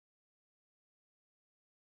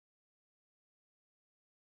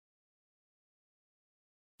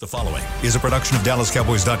The following is a production of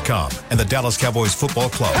DallasCowboys.com and the Dallas Cowboys Football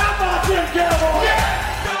Club. How about them Cowboys?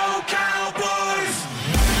 Yeah! Go Cowboys!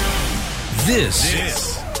 This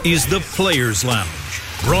is the Players Lounge,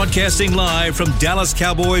 broadcasting live from Dallas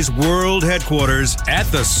Cowboys World Headquarters at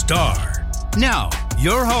the Star. Now,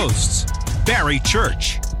 your hosts, Barry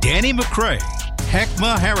Church, Danny McCray,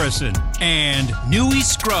 Heckma Harrison, and Newy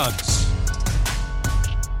Scruggs.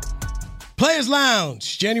 Players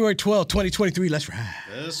Lounge, January 12, 2023. Let's ride.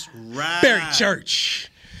 Let's ride. Barry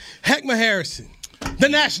Church, Heckma Harrison, the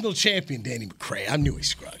national champion, Danny McCray. I'm Newy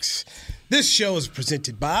Scruggs. This show is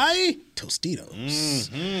presented by Tostitos.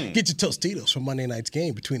 Mm-hmm. Get your Tostitos for Monday night's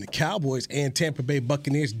game between the Cowboys and Tampa Bay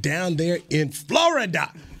Buccaneers down there in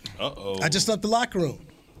Florida. Uh-oh. I just left the locker room.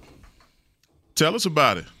 Tell us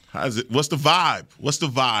about it. How's it? What's the vibe? What's the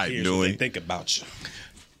vibe, Here's Newy? what they think about you.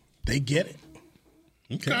 They get it.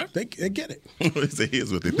 Okay. They get it.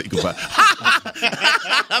 Here's what they think about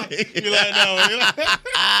it. You like that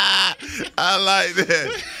one? I like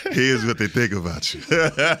that. Here's what they think about you.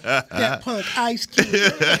 That punk Ice Cube.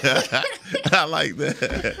 I like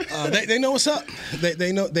that. They know what's up.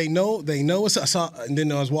 They know what's up. And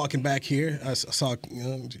then I was walking back here. I saw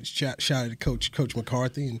shout out to Coach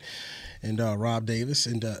McCarthy and Rob Davis,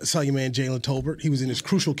 and saw your man Jalen Tolbert. He was in his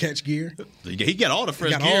crucial catch gear. He got all the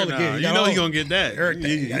fresh got gear all the now. gear. You know he's going to get that. Everything.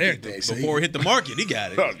 Before it hit the market, he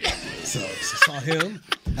got it. So saw him.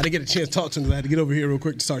 I didn't get a chance to talk to him because I had to get over here real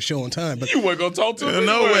quick to start show on time. But You weren't going to talk to him?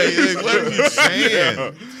 No way. Like, what are you saying?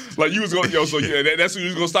 Yeah. Like you was going to, that's who you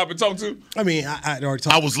was going to stop and talk to? I mean, I'd already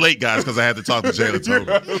talked. I was late, guys, because I had to talk to Jalen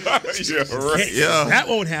Tolbert. Yeah, right. Yeah. That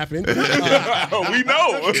won't happen. We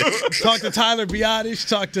know. Talked to Tyler Biadasz,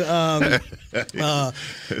 talked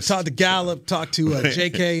to Gallup, talked to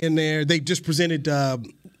JK in there. They just presented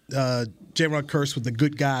J-Ron Curse with the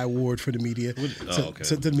Good Guy Award for the media.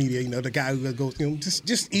 To the media, the guy who goes,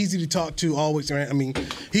 just easy to talk to, always. I mean,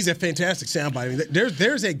 he's a fantastic soundbite. I mean,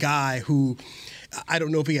 there's a guy who, I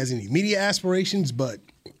don't know if he has any media aspirations, but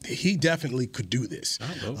he definitely could do this.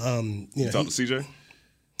 You talk to CJ?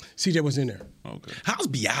 CJ was in there. Okay. How's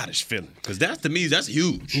Biadasz feeling? Because to me, that's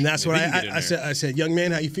huge. And that's what If he can get in I there. said. I said, young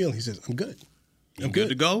man, how you feeling? He says, I'm good. You good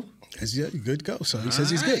to go? I said, yeah, you're good to go. So he says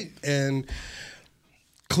he's good. And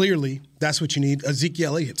clearly, that's what you need.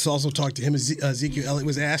 Ezekiel Elliott's also talked to him. Ezekiel Elliott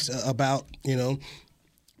was asked about,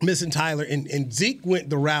 missing Tyler. And Zeke went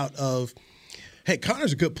the route of, hey,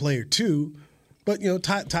 Connor's a good player too, but,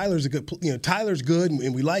 Tyler's a good, Tyler's good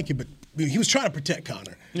and we like him, but he was trying to protect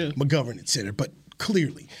Connor, McGovern, et cetera. But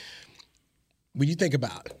clearly, when you think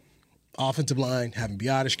about it, offensive line, having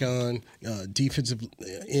Biadasz gone, defensive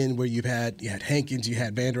end where you had Hankins, you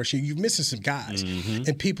had Van Der Esch, you're missing some guys. Mm-hmm.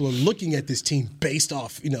 And people are looking at this team based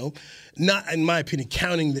off, not, in my opinion,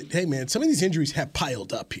 counting that, hey, man, some of these injuries have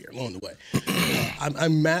piled up here along the way. I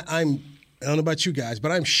don't know about you guys,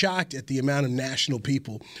 but I'm shocked at the amount of national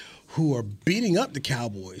people who are beating up the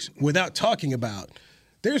Cowboys without talking about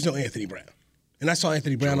there's no Anthony Brown. And I saw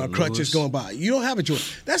Anthony Brown on crutches going by. You don't have a Jordan.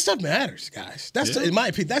 That stuff matters, guys. In my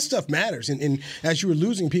opinion, that stuff matters. And as you were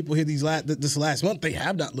losing people here this last month, they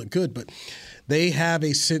have not looked good. But they have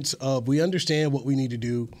a sense of, we understand what we need to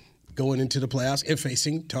do going into the playoffs and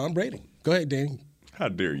facing Tom Brady. Go ahead, Danny. How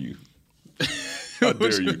dare you? How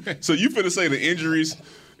dare you? So you finna say the injuries,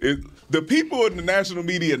 the people in the national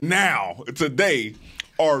media now, today,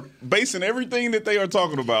 are basing everything that they are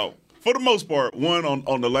talking about, for the most part, one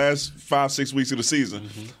on the last 5-6 weeks of the season,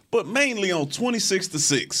 but mainly on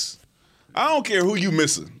 26-6. I don't care who you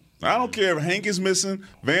missing. I don't care if Hank is missing,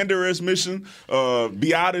 Van Der Esch missing,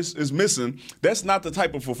 Biadasz is missing. That's not the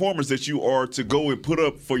type of performance that you are to go and put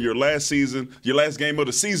up for your last season, your last game of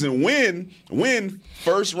the season when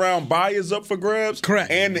first round bye is up for grabs.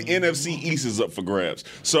 Correct. And the NFC East is up for grabs.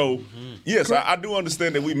 So, yes, I do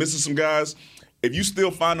understand that we missing some guys. If you still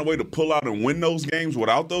find a way to pull out and win those games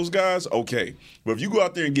without those guys, okay. But if you go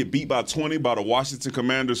out there and get beat by 20 by the Washington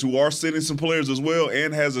Commanders, who are sitting some players as well,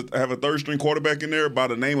 and have a third-string quarterback in there by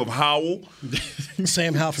the name of Howell.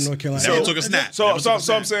 Sam Howell from North Carolina. Never took a snap. So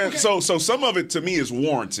I'm saying, so some of it to me is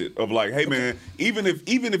warranted. Of like, hey man, even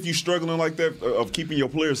if you're struggling like that of keeping your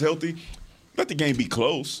players healthy, let the game be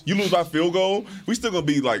close. You lose by field goal, we still gonna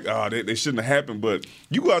be like, they shouldn't have happened. But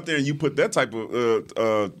you go out there and you put that type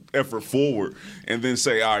of effort forward, and then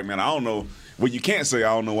say, all right, man, I don't know. Well, you can't say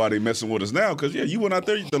I don't know why they messing with us now, because you went out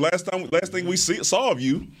there. The last thing we saw of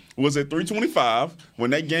you was at 3:25 when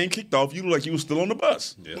that game kicked off. You looked like you were still on the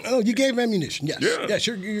bus. Yeah. Oh, you gave him ammunition. Yes. Yeah. Yeah.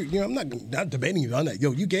 Sure. I'm not debating you on that.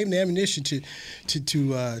 You gave him the ammunition to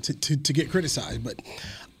get criticized, but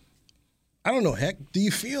I don't know. Heck, do you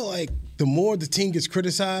feel like the more the team gets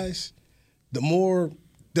criticized, the more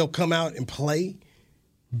they'll come out and play?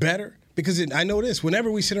 better? Because I know this.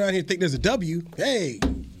 Whenever we sit around here and think there's a W, hey,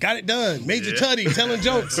 got it done. Major Tuddy telling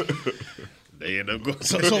jokes. They end up going.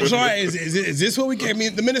 So sorry, is this what we get? I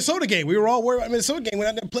mean, the Minnesota game. We were all worried about the Minnesota game. We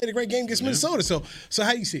out there played a great game against Minnesota. So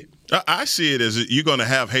how do you see it? I see it as you're going to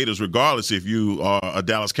have haters regardless if you are a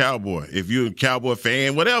Dallas Cowboy. If you're a Cowboy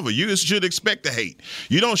fan, whatever, you should expect to hate.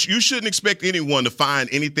 You shouldn't expect anyone to find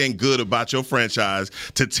anything good about your franchise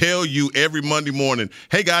to tell you every Monday morning,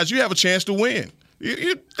 hey, guys, you have a chance to win. They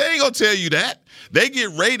ain't going to tell you that. They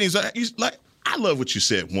get ratings. I love what you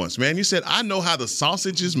said once, man. You said, I know how the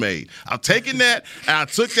sausage is made. I've taken that, and I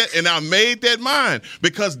took that, and I made that mine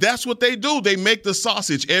because that's what they do. They make the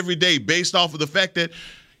sausage every day based off of the fact that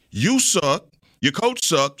you suck, your coach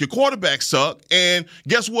suck, your quarterback suck, and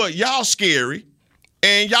guess what? Y'all scary,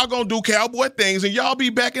 and y'all gonna do Cowboy things, and y'all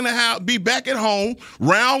be back in the house, be back at home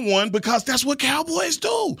round one because that's what Cowboys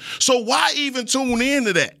do. So why even tune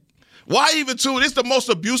into that? Why even tune? It's the most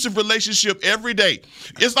abusive relationship every day.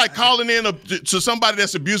 It's like calling in to somebody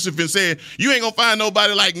that's abusive and saying, you ain't going to find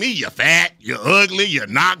nobody like me. You're fat, you're ugly, you're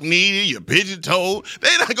knock-kneed, you're pigeon-toed.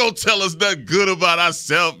 They not going to tell us nothing good about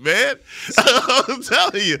ourselves, man. I'm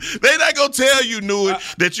telling you. They not going to tell you, Newell,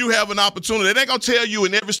 that you have an opportunity. They ain't going to tell you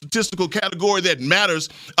in every statistical category that matters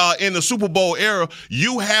in the Super Bowl era,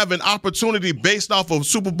 you have an opportunity based off of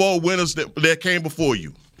Super Bowl winners that came before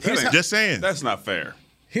you. Just saying. That's not fair.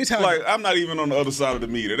 Here's how I'm not even on the other side of the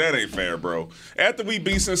meter. That ain't fair, bro. After we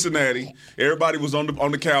beat Cincinnati, everybody was on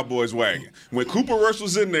the Cowboys wagon. When Cooper Rush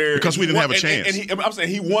was in there, because we didn't have a chance. I'm saying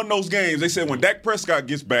he won those games. They said when Dak Prescott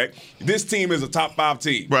gets back, this team is a top 5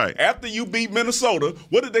 team. Right. After you beat Minnesota,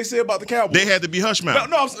 what did they say about the Cowboys? They had to be hush mouth.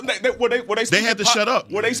 No, they had to shut up.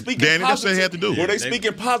 Were they speaking? Danny, that's what they had to do. Were they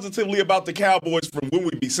speaking positively about the Cowboys from when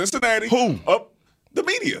we beat Cincinnati? Who? The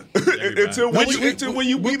media until when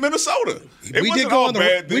you beat Minnesota. We did go on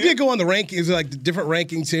the rankings, like the different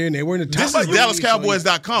rankings here, and they were in the top. This is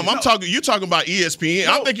DallasCowboys.com. You're talking about ESPN.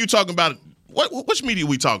 I think you're talking about which media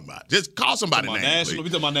we talking about? Just call somebody name. National. We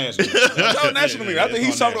talking about national. National media. I think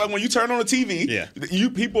he's talking like when you turn on the TV. You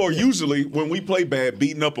people are usually when we play bad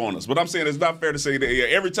beating up on us. But I'm saying it's not fair to say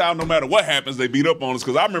that every time, no matter what happens, they beat up on us.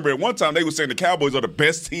 Because I remember at one time they were saying the Cowboys are the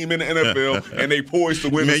best team in the NFL and they poised to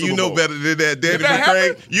win. Man, the Super you know Bowl. better than that, Danny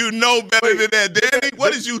McCray. You know better than that, Danny.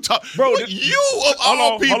 What is you talking? Bro, you of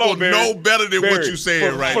all people know better than what you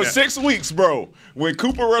saying right now. For 6 weeks, bro. When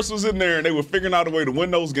Cooper Rush was in there and they were figuring out a way to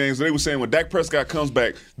win those games, and they were saying when Dak Prescott comes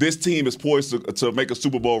back, this team is poised to make a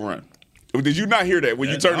Super Bowl run. Did you not hear that when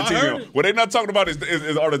you turned the TV on? What they're not talking about are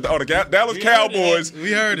the Dallas Cowboys.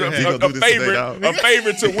 We heard it. A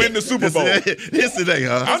favorite to win the Super Bowl. This today,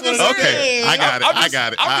 huh? I'm just okay. Saying. I got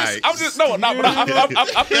it.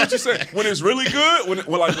 I feel what you're saying. When it's really good, when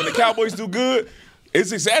the Cowboys do good,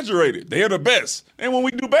 it's exaggerated. They are the best. And when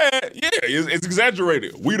we do bad, it's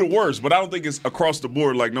exaggerated. We the worst. But I don't think it's across the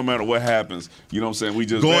board, like no matter what happens. You know what I'm saying? We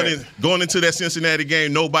just going into that Cincinnati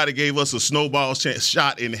game, nobody gave us a snowball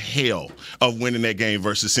shot in hell of winning that game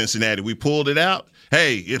versus Cincinnati. We pulled it out.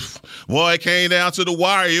 Hey, it came down to the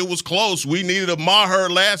wire. It was close. We needed a Maher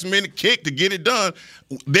last-minute kick to get it done.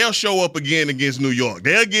 They'll show up again against New York.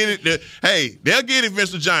 They'll get it. They'll get it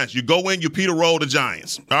against the Giants. You go in, you Peter roll the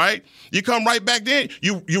Giants. All right? You come right back then,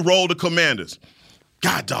 you roll the Commanders.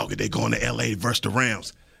 God dog it, they going to L.A. versus the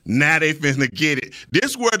Rams. Now they finna get it.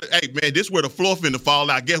 This where the floor finna fall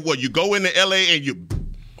out. Guess what? You go into L.A. and you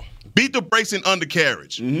beat the brakes in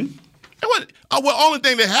undercarriage. Mm-hmm. The only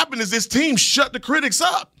thing that happened is this team shut the critics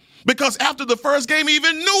up. Because after the first game,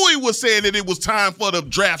 even Newey was saying that it was time for the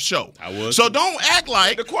draft show. I was. So don't act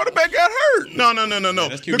like the quarterback got hurt. No.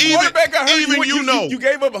 The quarterback got hurt. Even you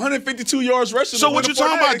gave up 152 yards rushing. So what you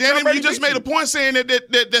talking about, Danny? You just made a point saying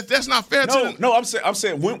that's not fair. No, I'm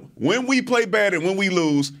saying when we play bad and when we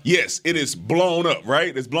lose, yes, it is blown up,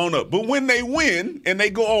 right? It's blown up. But when they win and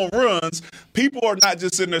they go on runs, people are not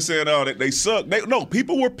just sitting there saying, "Oh, they suck." No,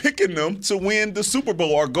 people were picking them to win the Super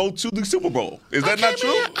Bowl or go to the Super Bowl. Is that not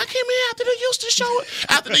true? I came in after the Houston show.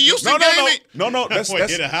 After the Houston game. No. That's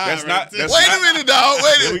not. Wait a minute, dog.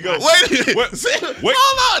 Wait a minute. Wait.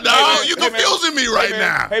 Hold on, dog. You're confusing me right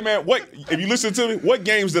now. Hey, man, if you listen to me, what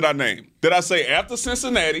games did I name? Did I say after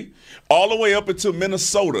Cincinnati, all the way up until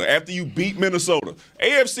Minnesota, after you beat Minnesota?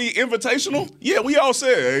 AFC Invitational? Yeah, we all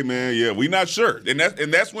said, hey, man, yeah, we not sure. And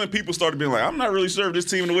that's when people started being like, I'm not really sure if this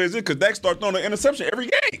team in the way is it, because Dak started throwing an interception every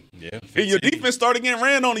game. Yeah. And your defense started getting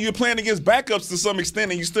ran on, and you're playing against backups to some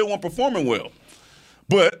extent, and you still weren't performing well.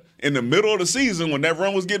 But in the middle of the season when that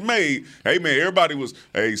run was getting made, hey, man, everybody was,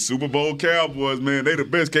 hey, Super Bowl Cowboys, man, they the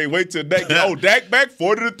best. Can't wait till Dak. Oh, Dak back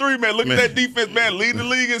 40-3, man. Look at that defense, man. Leading the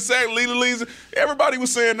league in sacks, leading the league. Everybody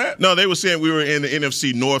was saying that. No, they were saying we were in the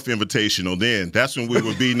NFC North Invitational then. That's when we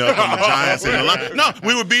were beating up on the Giants and the Lions. No,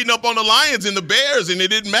 we were beating up on the Lions and the Bears, and it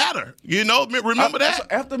didn't matter. You know, remember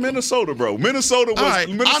that? After Minnesota, bro. Minnesota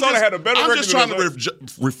had a better record. I'm just trying to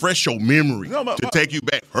refresh your memory to take you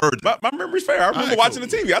back further. My memory's fair. I remember watching the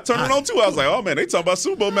TV. I turned it on, too. I was like, oh, man, they talking about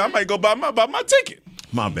Super Bowl, man. I might go buy my ticket.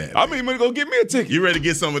 My bad. I mean, go get me a ticket. You ready to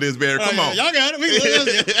get some of this, Barry? Come on. Y'all got it.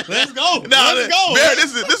 Let's go. Let's go. Barry,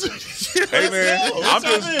 this is. Hey, man.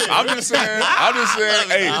 I'm just saying.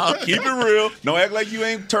 Hey, keep it real. Don't act like you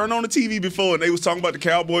ain't turned on the TV before. And they was talking about the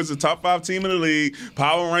Cowboys, the top 5 team in the league,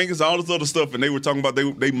 power rankings, all this other stuff. And they were talking about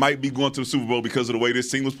they might be going to the Super Bowl because of the way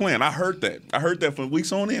this team was playing. I heard that from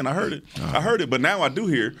weeks on end. I heard it. But now I do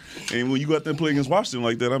hear. And when you go out there and play against Washington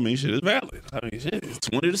like that, I mean, shit, it's valid. I mean, shit, it's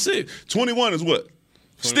 20-6. 21 is what?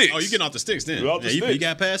 Sticks. Oh, you getting off the sticks then? You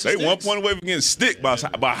got past the They sticks. 1 point away from getting stick by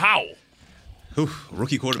Howell.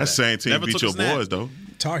 Rookie quarterback. That same team Never beat took your a snap. boys, though.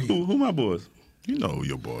 Tar Heel. Who my boys? You know who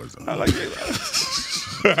your boys are. I like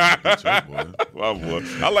Jalen. My boy.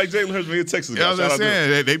 I like Jalen Hurts. He a Texas guy. Yeah, I was just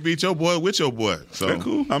saying, they beat your boy with your boy. So That's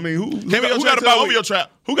cool. I mean, who got a bye week? Your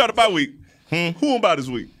trap. Who got a bye week? Who on bye this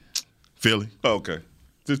week? Philly. Oh, okay.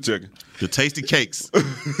 Just checking. The tasty cakes.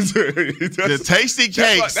 The tasty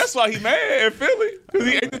cakes. That's why he mad at Philly.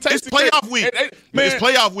 He ate the tasty It's playoff cakes. week. Man, it's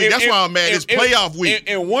playoff week. That's why I'm mad. It's playoff week.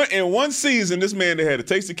 In one season, this man that had a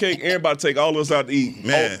tasty cake, everybody take all of us out to eat.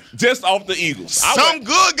 Man. Just off the Eagles. Something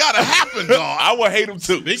good gotta happen, dog. I would hate him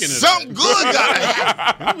too. Something good gotta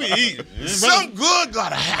happen. We eat. Something good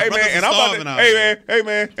gotta happen. Hey man, and I'm about to. Hey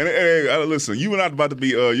man, and listen, you and I about to be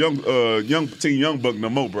young team young buck no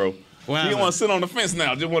more, bro. Wow, he don't want to sit on the fence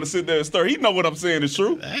now. Just want to sit there and stir. He know what I'm saying is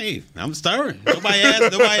true. Hey, I'm stirring. Nobody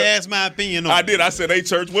asked my opinion on I it. did. I said, hey,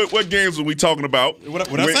 church, what games were we talking about?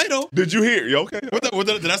 What I say, though? Did you hear? You okay? Did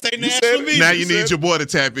I say said national it. media? Now you need your boy to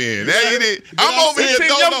tap in. Now you need. I'm over here. Team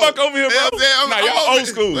Don't Young Buck over here, bro. Nah, y'all old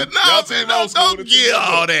school. But Y'all team old school. don't get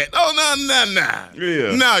all that. Oh, no.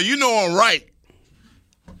 Yeah. Now you know I'm right.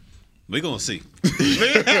 We gonna see. We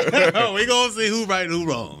gonna see who right and who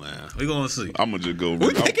wrong, man. We gonna see. I'm gonna just go.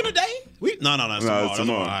 We picking today? No, it's tomorrow. it's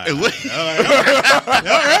tomorrow. All right.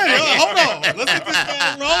 Hold on. Let's get this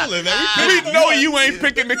thing rolling, man. We know you ain't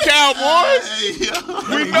picking the Cowboys.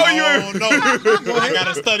 We know you ain't. No. I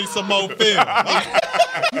gotta study some more film.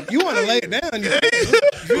 You want to lay it down? What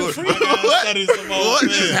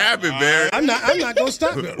just happened, Barry? I'm not gonna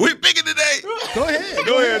stop it. We picking today. Go ahead.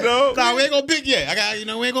 Go ahead, dog. Nah, we ain't gonna pick yet.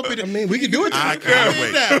 We ain't gonna pick it. I mean, we can do it. I can't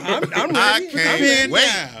wait. I'm ready. I can't wait.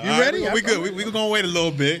 You ready? We good. We gonna wait a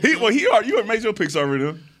little bit. You already made your picks already,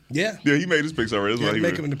 huh? Yeah. Yeah, he made his picks already. That's why he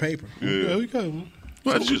Make them in the paper. Yeah. we go.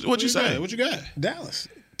 What you say? What you got? Dallas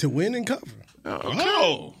to win and cover.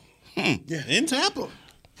 Oh. Yeah. In Tampa.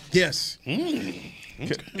 Yes. Very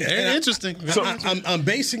interesting. So- I'm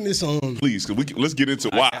basing this on Please, let's get into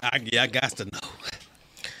why. I got to know.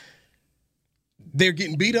 they're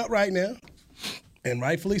getting beat up right now, and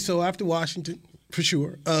rightfully so after Washington, for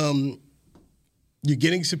sure. You're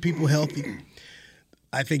getting some people healthy.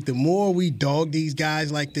 I think the more we dog these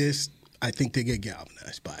guys like this, I think they get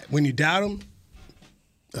galvanized by it. When you doubt them,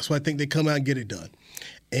 that's why I think they come out and get it done.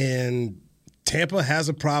 And Tampa has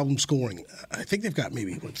a problem scoring. I think they've got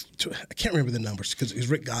maybe, I can't remember the numbers because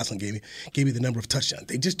Rick Gosselin gave me the number of touchdowns.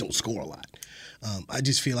 They just don't score a lot. I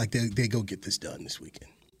just feel like they go get this done this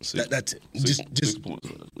weekend. That's it. Just points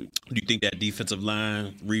last week. Do you think that defensive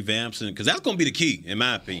line revamps? Because that's going to be the key, in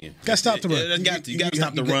my opinion. Got to stop the run. You got to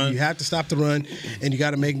stop the run. You have to stop the run, and you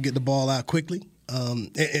got to make them get the ball out quickly.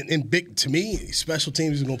 And big to me, special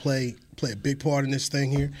teams is going to play a big part in this thing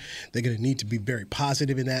here. They're going to need to be very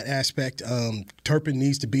positive in that aspect. Turpin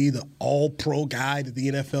needs to be the all-pro guy that the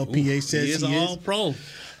NFLPA says he is. All-pro.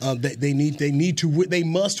 They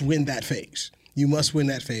must win that phase. You must win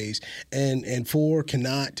that phase, and 4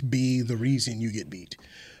 cannot be the reason you get beat.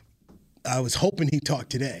 I was hoping he talked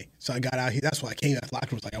today, so I got out here. That's why I came out the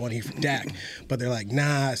locker room. Like, I want to hear from Dak, but they're like,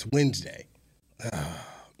 nah, it's Wednesday.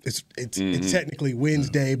 It's technically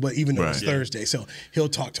Wednesday, but even though it's Thursday, so he'll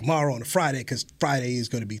talk tomorrow on a Friday because Friday is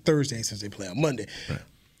going to be Thursday since they play on Monday. Right.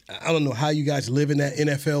 I don't know how you guys live in that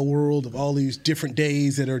NFL world of all these different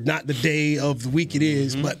days that are not the day of the week it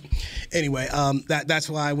is. But anyway, that's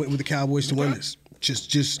why I went with the Cowboys to win this.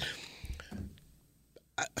 Just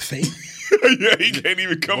faith. Yeah, he can't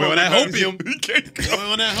even come on that hopium. He can't come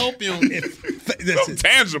on that hopium. Something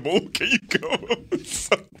tangible. Can you come up with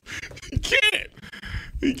something? He can't.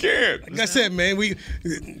 He can't. Like I said, man, we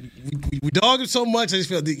we dog them so much. I just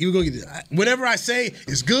feel that you're gonna get it. Whenever I say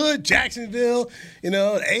it's good, Jacksonville, the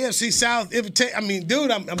AFC South invitation. I mean,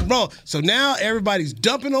 dude, I'm wrong. So now everybody's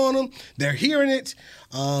dumping on them. They're hearing it.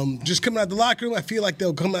 Just coming out the locker room, I feel like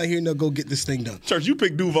they'll come out here and they'll go get this thing done. Church, you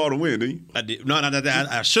picked Duval to win, didn't you? I did. No,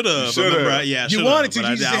 I should have. Shoulda. You wanted to.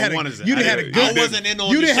 You just had a gut. I wasn't in on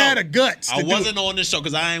you the didn't show. have a guts. I wasn't on the show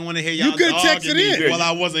because I didn't want to hear y'all. You could have texted in. Well,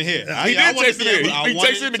 I wasn't here. He did text in. He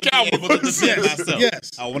texted the Cowboys.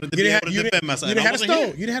 Yes. I wanted to be able to defend myself. You didn't have a stone.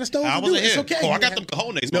 You didn't have a stone. I to do wasn't it. It's here. okay. Oh, I got them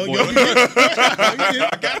cojones, No, my boy. you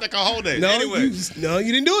didn't. I got the cojones. No, Anyway.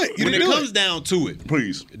 you didn't do it. You When didn't it do comes it. down to it,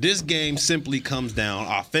 Please. this game simply comes down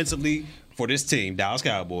offensively for this team, Dallas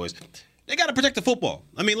Cowboys. They got to protect the football.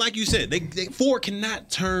 I mean, like you said, Ford cannot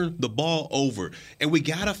turn the ball over, and we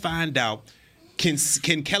got to find out can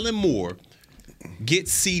Kellen Moore get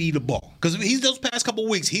CeeDee the ball? Because those past couple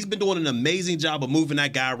weeks, he's been doing an amazing job of moving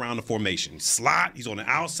that guy around the formation. Slot, he's on the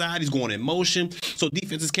outside, he's going in motion, so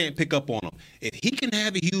defenses can't pick up on him. If he can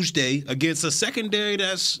have a huge day against a secondary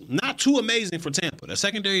that's not too amazing for Tampa, the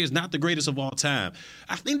secondary is not the greatest of all time,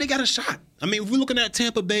 I think they got a shot. I mean, if we're looking at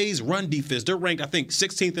Tampa Bay's run defense, they're ranked, I think,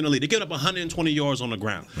 16th in the league. They get up 120 yards on the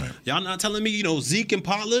ground. Right. Y'all not telling me, Zeke and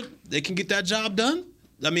Pollard, they can get that job done?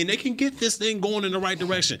 I mean, they can get this thing going in the right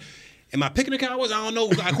direction. Am I picking the Cowboys? I don't know,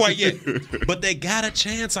 not quite yet. But they got a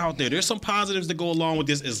chance out there. There's some positives that go along with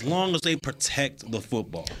this as long as they protect the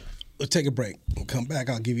football. Let's take a break. We'll come back.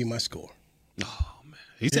 I'll give you my score. Oh, man.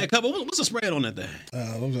 He said a couple. What's the spread on that thing?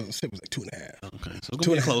 It was like 2.5. Okay, so it's going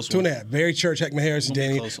to be a close 2.5. Barry Church, Heckman Harrison,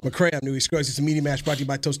 Danny McCray. I'm Newey Scruggs. It's a media match brought to you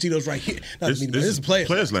by Tostitos right here. This is the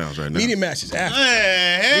Players Lounge right now. Media matches after.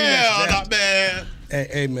 Hey, hell, not bad.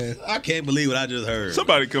 Hey, man. I can't believe what I just heard.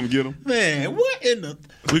 Somebody come get him. Man, what in the...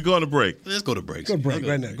 We're going to break. Let's go to break. Go to break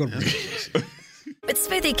right now. Go to break. With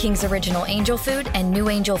Smoothie King's original Angel Food and new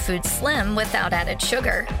Angel Food Slim without added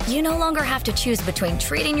sugar, you no longer have to choose between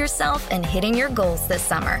treating yourself and hitting your goals this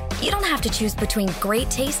summer. You don't have to choose between great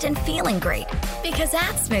taste and feeling great. Because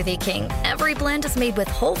at Smoothie King, every blend is made with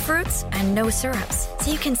whole fruits and no syrups,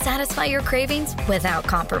 so you can satisfy your cravings without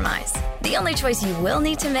compromise. The only choice you will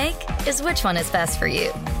need to make is which one is best for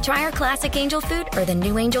you. Try our classic Angel Food or the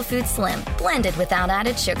new Angel Food Slim, blended without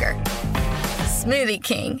added sugar. Smoothie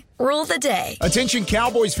King. Rule the day. Attention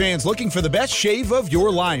Cowboys fans looking for the best shave of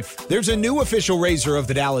your life. There's a new official razor of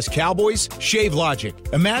the Dallas Cowboys, Shave Logic.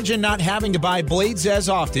 Imagine not having to buy blades as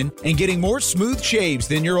often and getting more smooth shaves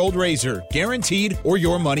than your old razor, guaranteed or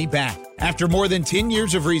your money back. After more than 10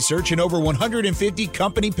 years of research and over 150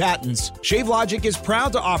 company patents, ShaveLogic is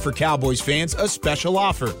proud to offer Cowboys fans a special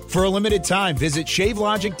offer. For a limited time, visit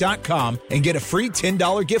ShaveLogic.com and get a free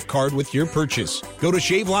 $10 gift card with your purchase. Go to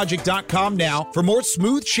ShaveLogic.com now for more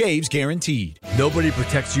smooth shaves guaranteed. Nobody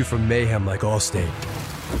protects you from mayhem like Allstate.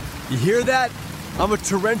 You hear that? I'm a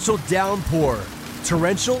torrential downpour.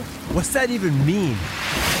 Torrential? What's that even mean?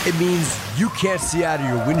 It means you can't see out of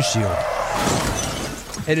your windshield.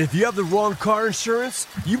 And if you have the wrong car insurance,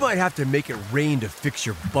 you might have to make it rain to fix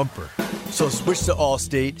your bumper. So switch to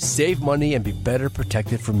Allstate, save money, and be better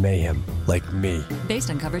protected from mayhem, like me.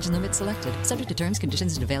 Based on coverage and limits selected, subject to terms,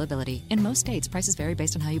 conditions, and availability. In most states, prices vary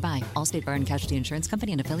based on how you buy. Allstate Bar and Casualty Insurance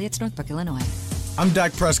Company and affiliates, Northbrook, Illinois. I'm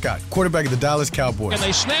Dak Prescott, quarterback of the Dallas Cowboys. And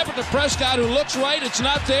they snap it to Prescott, who looks right. It's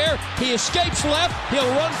not there. He escapes left. He'll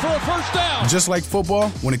run for a first down. Just like football,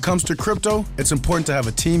 when it comes to crypto, it's important to have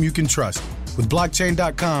a team you can trust. With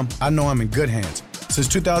blockchain.com, I know I'm in good hands. Since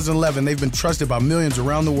 2011, they've been trusted by millions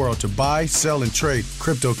around the world to buy, sell, and trade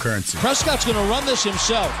cryptocurrency. Prescott's going to run this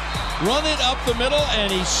himself. Run it up the middle,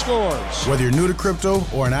 and he scores. Whether you're new to crypto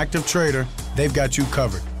or an active trader, they've got you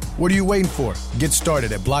covered. What are you waiting for? Get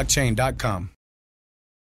started at blockchain.com.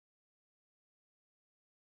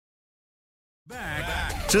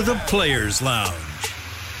 Back to the Players Lounge.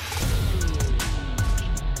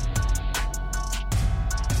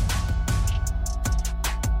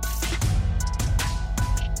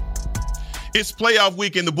 It's playoff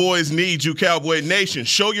week and the boys need you, Cowboy Nation.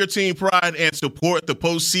 Show your team pride and support the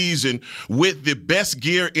postseason with the best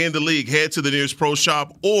gear in the league. Head to the nearest pro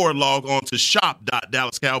shop or log on to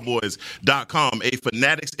shop.dallascowboys.com. A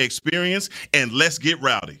Fanatics experience, and let's get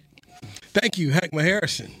rowdy. Thank you, Heckman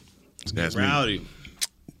Harrison. That's rowdy. Me.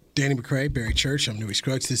 Danny McCray, Barry Church. I'm Newey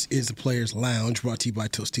Scruggs. This is the Players Lounge, brought to you by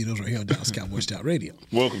Tostitos right here on DallasCowboys.radio.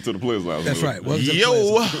 Welcome to the Players Lounge. That's right. Welcome to the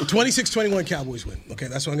 26-21 Cowboys win. Okay,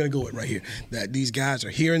 that's what I'm going to go with right here. That these guys are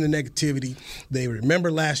hearing the negativity. They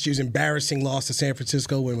remember last year's embarrassing loss to San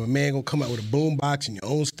Francisco when a man going to come out with a boom box in your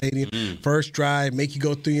own stadium, first drive, make you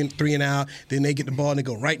go three and out, then they get the ball and they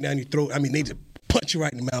go right down your throat. I mean, they just punch you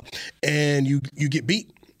right in the mouth, and you get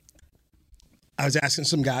beat. I was asking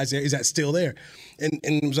some guys there, is that still there? And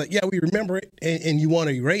it was like, yeah, we remember it, and you want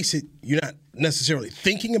to erase it. You're not necessarily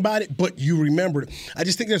thinking about it, but you remember it. I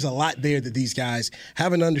just think there's a lot there that these guys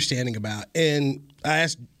have an understanding about. And I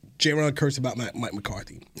asked J-Ron Kurtz about Mike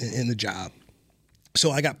McCarthy and the job.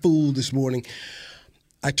 So I got fooled this morning.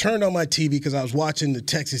 I turned on my TV because I was watching the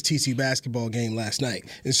Texas TC basketball game last night.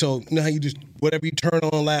 And so, you know how you just, whatever you turn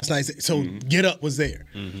on last night, so Get Up was there.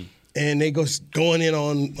 Mm-hmm. And they going in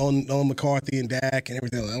on McCarthy and Dak and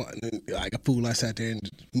everything. Like a fool, I sat there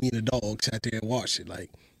and me and the dog sat there and watched it. Like,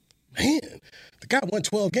 man, the guy won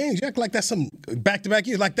 12 games. You act like that's some back-to-back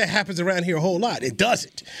years. Like that happens around here a whole lot. It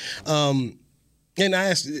doesn't. And I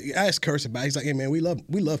asked Kurtz about it. He's like, hey, man, we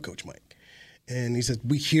love Coach Mike. And he says,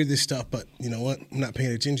 we hear this stuff, but you know what? I'm not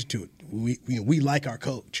paying attention to it. We like our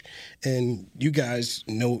coach. And you guys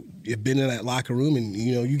know you've been in that locker room, and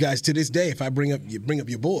you know, you guys to this day, if I bring up your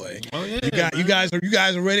boy, you guys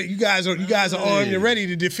are ready. You guys are armed and ready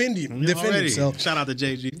to defend him. So shout out to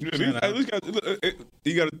JG.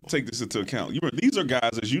 You got to take this into account. These are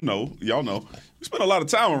guys, as y'all know, we spend a lot of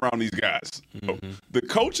time around these guys. Mm-hmm. The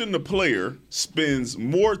coach and the player spends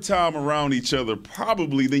more time around each other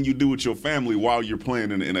probably than you do with your family while you're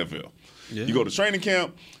playing in the NFL. Yeah. You go to training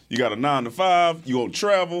camp. You got a 9 to 5. You won't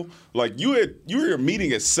travel. Like you were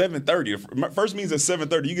meeting at 7:30. First meeting's at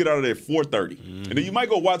 7:30. You get out of there at 4:30, and then you might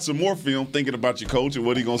go watch some more film, thinking about your coach and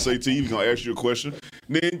what he's gonna say to you. He's gonna ask you a question.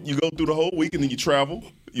 Then you go through the whole week, and then you travel.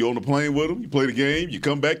 You're on the plane with him. You play the game. You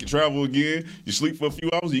come back. You travel again. You sleep for a few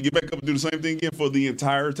hours. You get back up and do the same thing again for the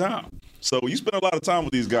entire time. So you spend a lot of time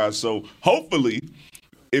with these guys. So hopefully,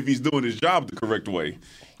 if he's doing his job the correct way,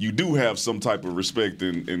 you do have some type of respect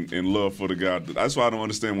and love for the guy. That's why I don't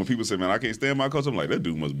understand when people say, man, I can't stand my coach. I'm like, that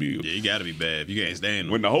dude must be. Yeah, you got to be bad. You can't stand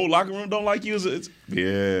him. When the whole locker room don't like you,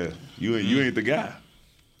 you ain't the guy.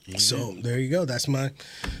 So there you go. That's my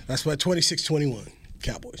 26-21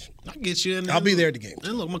 Cowboys. I'll get you in there. I'll be there at the game.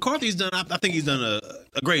 And look, McCarthy's done. I think he's done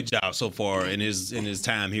a great job so far in his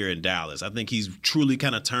time here in Dallas. I think he's truly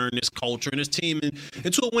kind of turned this culture and his team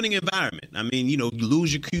into a winning environment. I mean, you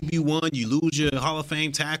lose your QB1, you lose your Hall of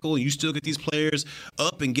Fame tackle, and you still get these players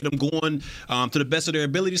up and get them going to the best of their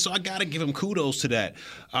ability. So I got to give him kudos to that.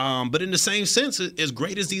 But in the same sense, as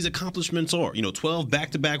great as these accomplishments are, 12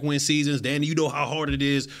 back-to-back win seasons, Danny, you know how hard it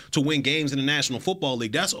is to win games in the National Football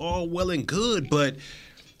League. That's all well and good, but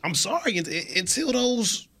I'm sorry, until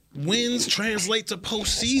those wins translate to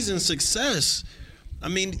postseason success, I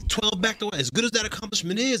mean, 12 back-to-back, as good as that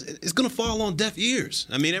accomplishment is, it's going to fall on deaf ears.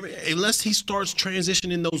 I mean, unless he starts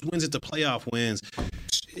transitioning those wins into playoff wins,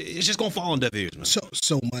 it's just going to fall on deaf ears, man.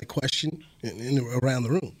 So my question around the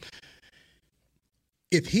room,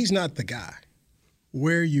 if he's not the guy,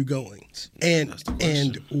 where are you going?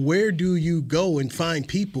 And where do you go and find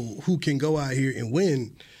people who can go out here and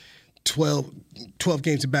win 12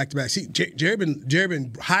 games of back-to-back? See, Jerry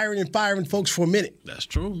been hiring and firing folks for a minute. That's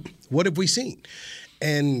true. What have we seen?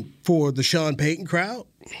 And for the Sean Payton crowd,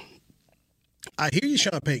 I hear you,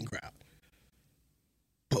 Sean Payton crowd.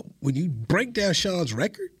 But when you break down Sean's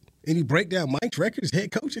record and you break down Mike's record as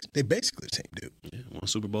head coaches, they basically the same dude. Yeah, one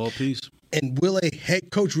Super Bowl apiece. And will a head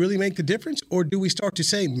coach really make the difference? Or do we start to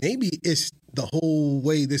say maybe it's the whole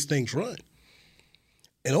way this thing's run?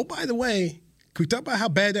 And oh, by the way, can we talk about how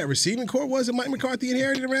bad that receiving core was that Mike McCarthy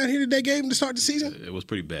inherited around here that they gave him to start the season? It was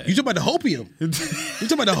pretty bad. You talking about the hopium. You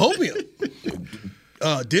talking about the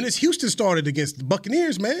hopium. Dennis Houston started against the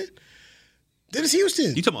Buccaneers, man. Dennis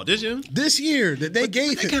Houston. You talking about this year? This year that they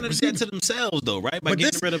gave him. They kind of did to themselves, though, right? By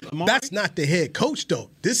getting rid of Amari. That's not the head coach, though.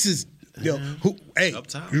 This is, you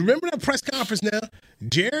remember that press conference now?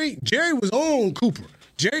 Jerry was on Cooper.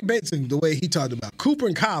 Jerry basically, the way he talked about Cooper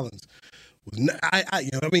and Collins,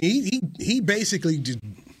 he basically just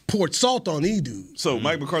poured salt on these dudes. So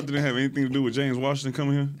Mike McCarthy didn't have anything to do with James Washington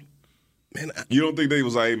coming here? Man, you don't think they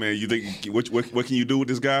was like, hey, man, you think what can you do with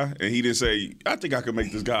this guy? And he didn't say, I think I can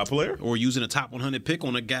make this guy a player. Or using a top 100 pick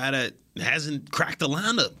on a guy that hasn't cracked the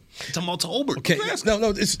lineup. I'm talking about Tolbert. Okay,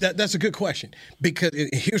 no, that's a good question. Because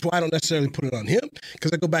here's why I don't necessarily put it on him.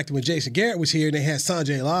 Because I go back to when Jason Garrett was here and they had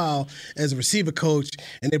Sanjay Lal as a receiver coach,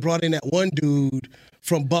 and they brought in that one dude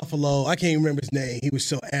from Buffalo. I can't even remember his name. He was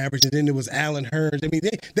so average. And then there was Alan Hearns. I mean,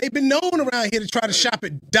 they've been known around here to try to shop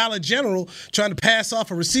at Dollar General, trying to pass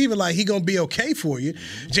off a receiver like he going to be okay for you.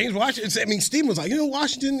 James Washington, Stephen was like,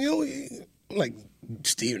 Washington, like,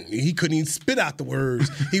 Steven, he couldn't even spit out the words.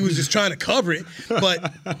 He was just trying to cover it.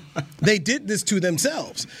 But they did this to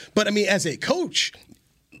themselves. But, I mean, as a coach,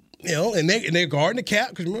 and they're guarding the cap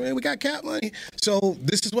because remember we got cap money. So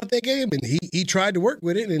this is what they gave him, and he tried to work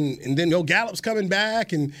with it, and then Gallup's coming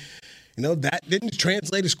back, and That didn't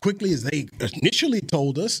translate as quickly as they initially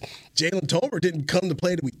told us. Jalen Tolbert didn't come to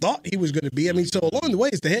play that we thought he was going to be. I mean, so along the way,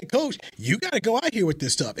 as the head coach, you got to go out here with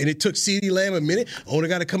this stuff. And it took CeeDee Lamb a minute. Owner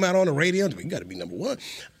got to come out on the radio. We got to be number one.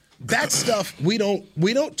 That stuff, we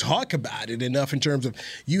don't talk about it enough in terms of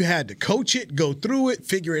you had to coach it, go through it,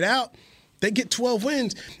 figure it out. They get 12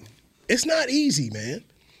 wins. It's not easy, man.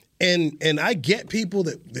 And I get people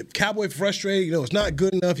that Cowboy frustrated, it's not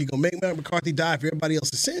good enough. You're going to make Mike McCarthy die for everybody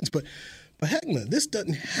else's sins. But heck, man, this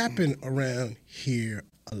doesn't happen around here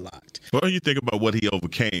a lot. Well, you think about what he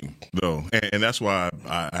overcame, though, and that's why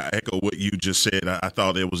I echo what you just said. I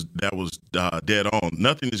thought that was dead on.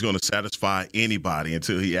 Nothing is going to satisfy anybody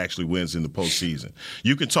until he actually wins in the postseason.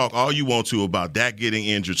 You can talk all you want to about Dak getting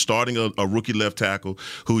injured, starting a rookie left tackle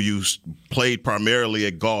who you played primarily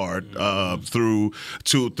at guard through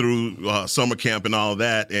summer camp and all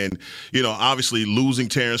that, and obviously losing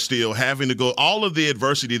Terrence Steele, having to go all of the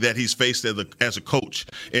adversity that he's faced as a coach,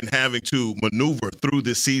 and having to maneuver through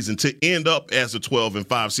this season to end up as a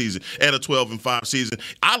 12-5 season. At a 12-5 season,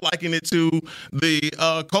 I liken it to the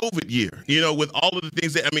COVID year. With all of the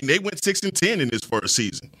things they went 6-10 in his first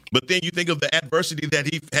season. But then you think of the adversity that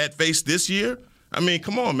he had faced this year. I mean,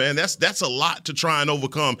 come on, man. That's a lot to try and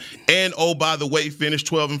overcome. And by the way, finish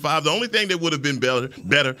 12-5. The only thing that would have been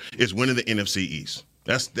better is winning the NFC East.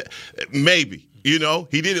 Maybe. He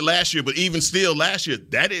did it last year, but even still last year,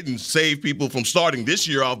 that didn't save people from starting this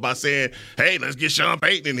year off by saying, hey, let's get Sean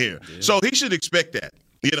Payton in here. Yeah. So he should expect that.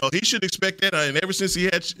 He should expect that. And ever since he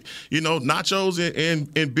had, nachos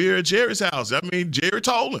and beer at Jerry's house, Jerry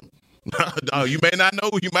told him. You may not know,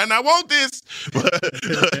 you might not want this,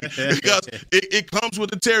 because it comes with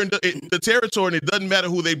the territory, and it doesn't matter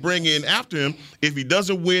who they bring in after him. If he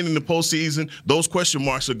doesn't win in the postseason, those question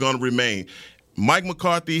marks are going to remain. Mike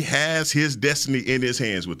McCarthy has his destiny in his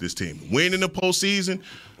hands with this team. Win in the postseason,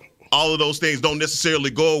 all of those things don't necessarily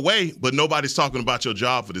go away, but nobody's talking about your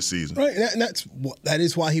job for this season. Right, and that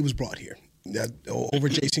is why he was brought here over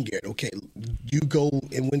Jason Garrett. Okay, you go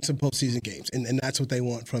and win some postseason games, and that's what they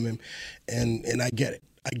want from him, and I get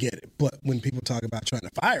it. But when people talk about trying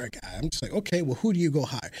to fire a guy, I'm just like, okay, well, who do you go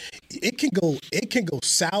hire? It can go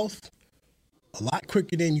south a lot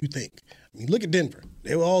quicker than you think. Look at Denver.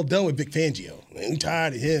 They were all done with Vic Fangio. We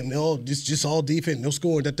tired of him. They all just all defense, no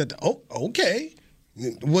scoring. Oh, okay.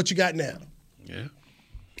 What you got now? Yeah.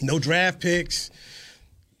 No draft picks.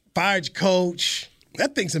 Fired your coach.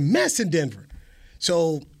 That thing's a mess in Denver.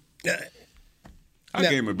 So I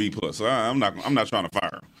gave him a B+. So I'm not trying to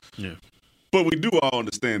fire him. Yeah. But we do all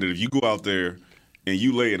understand that if you go out there and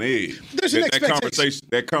you lay an egg,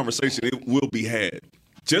 that conversation it will be had.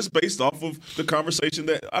 Just based off of the conversation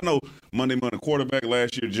that I know Monday morning quarterback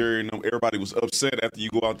last year, Jerry, everybody was upset after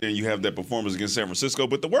you go out there and you have that performance against San Francisco.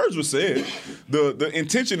 But the words were said. The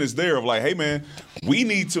intention is there of like, hey, man, we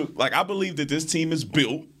need to – like I believe that this team is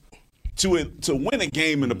built to win a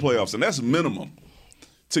game in the playoffs, and that's minimum.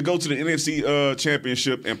 To go to the NFC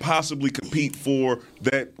championship and possibly compete for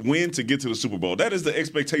that win to get to the Super Bowl. That is the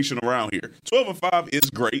expectation around here. 12-5 is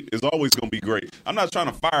great. It's always going to be great. I'm not trying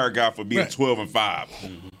to fire a guy for being 12-5.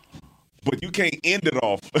 Mm-hmm. But you can't end it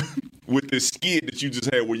off with this skid that you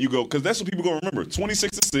just had where you go, because that's what people going to remember.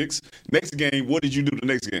 26-6. Next game, what did you do the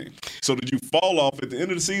next game? So did you fall off at the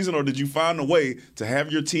end of the season, or did you find a way to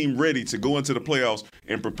have your team ready to go into the playoffs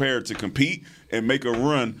and prepare to compete and make a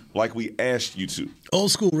run like we asked you to?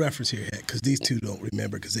 Old school reference here, because these two don't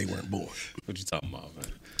remember because they weren't born. What you talking about,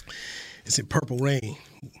 man? It's in Purple Rain.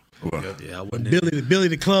 Well, yeah, when Billy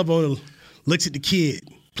the club owner looks at the kid,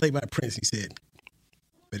 played by Prince, he said,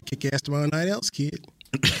 better kick your ass tomorrow night else, kid.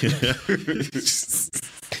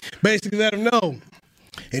 Basically let him know.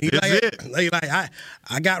 And he's like,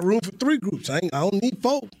 I got room for 3 groups. I don't need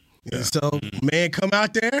 4. Yeah. And so, man, come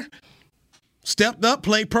out there, stepped up,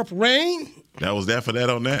 played Purple Rain. That was that for that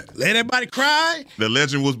on that. Let everybody cry. The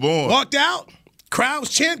legend was born. Walked out. Crowd was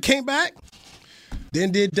chanting, came back.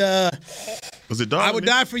 Then did was it Darling? I Would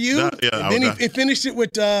Die for You. And then he finished it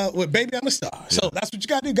with Baby I'm a Star. Yeah. So that's what you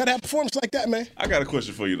got to do. You got to have a performance like that, man. I got a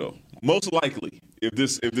question for you, though. Most likely, if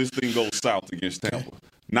this thing goes south against Tampa,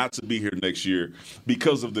 not to be here next year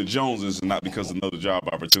because of the Joneses and not because of another job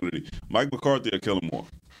opportunity, Mike McCarthy or Kellen Moore?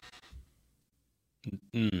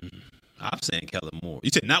 I'm saying Kellen Moore.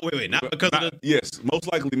 You said not because of the yes,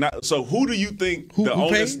 most likely not. So who do you think who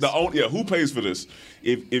pays? Who pays for this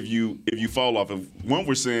if you fall off? When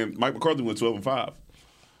we're saying Mike McCarthy went 12-5.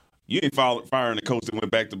 You ain't firing a coach that went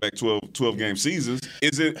back-to-back 12 game seasons.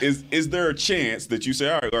 Is there a chance that you say,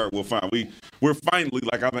 all right, well, fine. We're finally,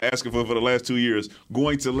 like I've been asking for the last 2 years,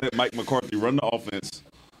 going to let Mike McCarthy run the offense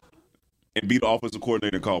and be the offensive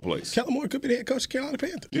coordinator and call plays. Kellen Moore could be the head coach of Carolina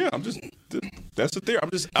Panthers. Yeah, that's the theory.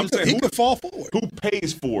 I'm saying he could fall forward. Who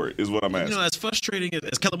pays for it is what I'm asking. As frustrating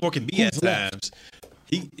as Kellen Moore can be at times,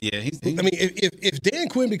 he's if Dan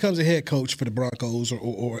Quinn becomes a head coach for the Broncos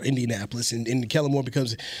or Indianapolis, and Kellen Moore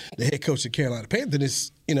becomes the head coach of Carolina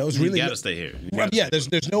Panthers, then it's really got to stay here.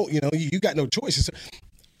 There's no, you got no choices.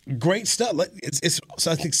 Great stuff.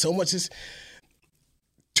 So I think so much is.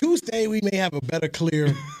 Tuesday we may have a better, clear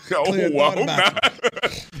thought about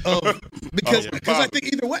it. Because I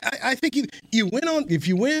think either way, I think you win if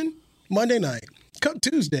you win Monday night, come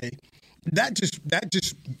Tuesday, that just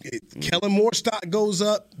Kellen Moore stock goes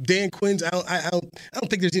up. Dan Quinn's I don't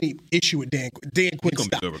think there's any issue with Dan Quinn's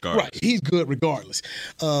stock. Right, he's good regardless.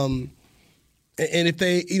 And if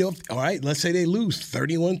they, all right, let's say they lose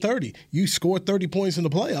 31-30, you score 30 points in the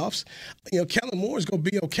playoffs, Kellen Moore is going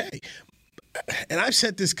to be okay. And I've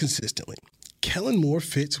said this consistently. Kellen Moore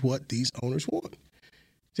fits what these owners want.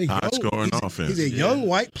 High-scoring offense. He's a young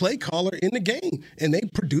white play caller in the game, and they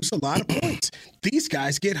produce a lot of points. These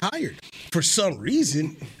guys get hired. For some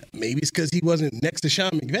reason, maybe it's because he wasn't next to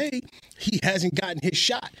Sean McVay, he hasn't gotten his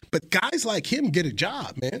shot. But guys like him get a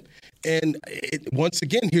job, man. And once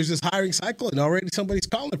again, here's this hiring cycle, and already somebody's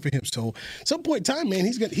calling for him. So at some point in time, man,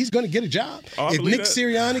 he's going to get a job. If Nick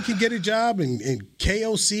Sirianni can get a job and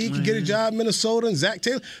KOC can get a job in Minnesota and Zach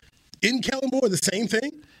Taylor, isn't Kellen Moore the same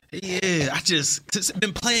thing? Yeah, I've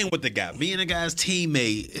been playing with the guy, being a guy's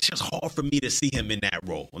teammate. It's just hard for me to see him in that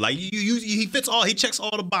role. Like he fits he checks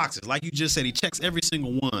all the boxes. Like you just said, he checks every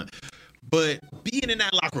single one. But being in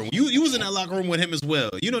that locker room, you was in that locker room with him as well.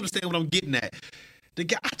 You understand what I'm getting at? The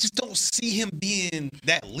guy, I just don't see him being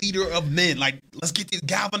that leader of men. Like, let's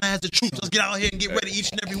galvanize the troops. Let's get out here and get ready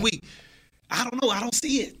each and every week. I don't know. I don't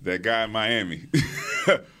see it. That guy in Miami.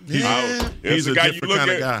 He's a different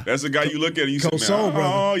kind of guy. That's the guy you look at and you say,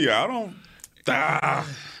 I don't.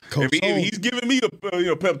 If he's giving me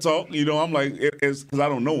the pep talk, I'm like, because I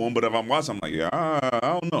don't know him, but if I'm watching, I'm like,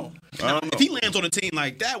 I don't know. If he lands on a team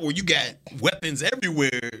like that where you got weapons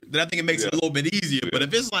everywhere, then I think it makes it a little bit easier. But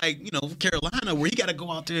if it's like, Carolina where he got to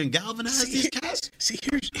go out there and galvanize these guys,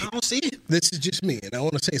 I don't see it. This is just me, and I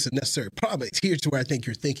want to say it's a necessary problem. Here's where I think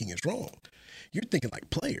your thinking is wrong. You're thinking like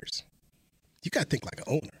players. You got to think like an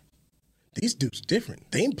owner. These dudes different.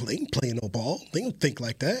 They ain't playing no ball. They don't think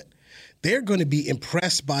like that. They're going to be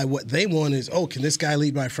impressed by what they want is, can this guy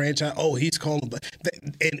lead my franchise? He's calling.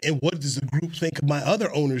 And what does the group think of my other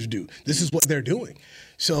owners do? This is what they're doing.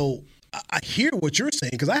 So I hear what you're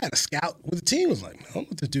saying because I had a scout with the team. I was like, I don't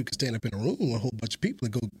know if this dude can stand up in a room with a whole bunch of people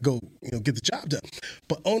and go get the job done.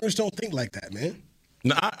 But owners don't think like that, man.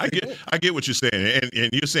 No, I get what you're saying, and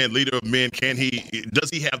you're saying leader of men. Does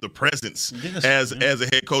he have the presence as a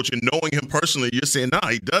head coach? And knowing him personally, you're saying no,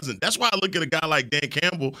 he doesn't. That's why I look at a guy like Dan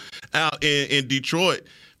Campbell out in Detroit.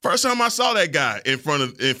 First time I saw that guy in front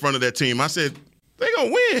of that team, I said they're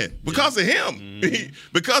gonna win because of him,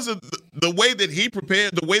 because of the way that he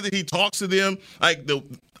prepared, the way that he talks to them, like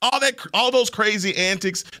all those crazy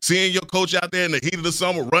antics. Seeing your coach out there in the heat of the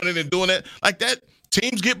summer running and doing that, like that.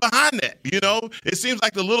 Teams get behind that, It seems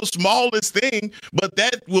like the little smallest thing, but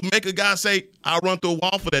that will make a guy say, I'll run through a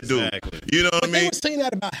wall for that dude. Exactly. You know what I mean? They were saying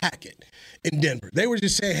that about Hackett in Denver. They were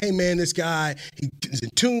just saying, hey, man, this guy, he's in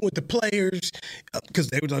tune with the players because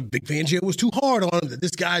they were like, Big Fangio was too hard on him. That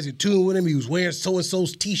this guy's in tune with him. He was wearing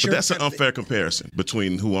so-and-so's T-shirt. But that's an unfair comparison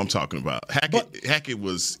between who I'm talking about. Hackett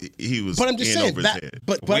was But I'm just saying that.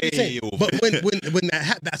 But when that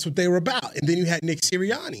happened, that's what they were about. And then you had Nick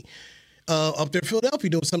Sirianni. Up there in Philadelphia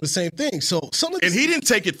doing some of the same things. So and he didn't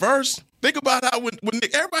take it first. Think about how when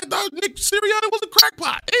everybody thought Nick Sirianni was a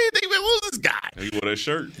crackpot. Hey, what was this guy? He wore that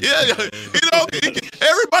shirt. Yeah,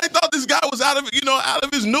 everybody thought this guy was out of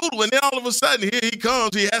his noodle, and then all of a sudden here he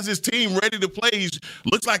comes. He has his team ready to play. He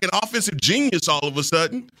looks like an offensive genius all of a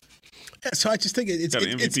sudden. Yeah, so I just think it's an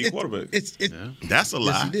MVP quarterback. That's a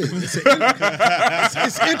lie. Yes,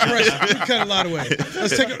 it's interesting. We cut a lot of ways.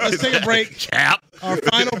 Let's take a break. Cap. Our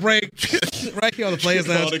final break right here on the Players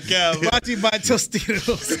Lounge. Brought to you by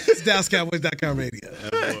Tostitos. It's DallasCowboys.com radio.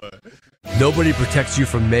 Nobody protects you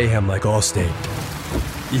from mayhem like Allstate.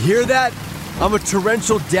 You hear that? I'm a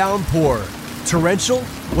torrential downpour. Torrential?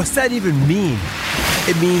 What's that even mean?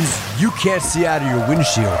 It means you can't see out of your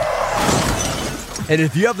windshield. And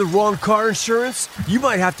if you have the wrong car insurance, you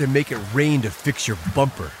might have to make it rain to fix your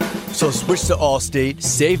bumper. So switch to Allstate,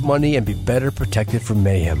 save money, and be better protected from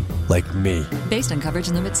mayhem, like me. Based on coverage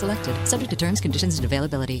and limits selected, subject to terms, conditions, and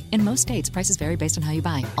availability. In most states, prices vary based on how you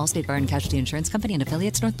buy. Allstate Bar and Casualty Insurance Company and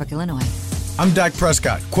affiliates, Northbrook, Illinois. I'm Dak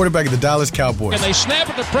Prescott, quarterback of the Dallas Cowboys. And they snap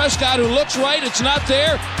it to Prescott, who looks right. It's not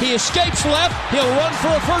there. He escapes left. He'll run for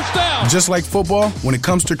a first down. Just like football, when it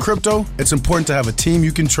comes to crypto, it's important to have a team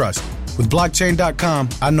you can trust. With Blockchain.com,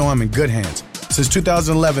 I know I'm in good hands. Since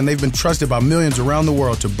 2011, they've been trusted by millions around the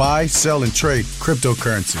world to buy, sell, and trade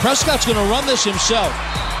cryptocurrency. Prescott's going to run this himself.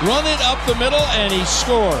 Run it up the middle, and he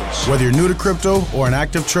scores. Whether you're new to crypto or an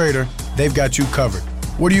active trader, they've got you covered.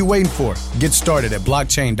 What are you waiting for? Get started at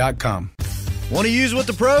Blockchain.com. Want to use what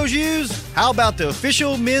the pros use? How about the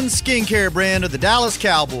official men's skincare brand of the Dallas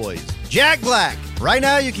Cowboys, Jack Black? Right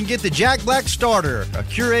now, you can get the Jack Black Starter, a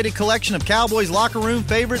curated collection of Cowboys locker room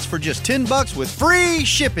favorites for just $10 with free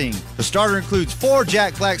shipping. The starter includes 4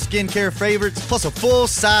 Jack Black skincare favorites, plus a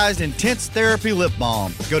full-sized intense therapy lip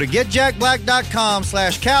balm. Go to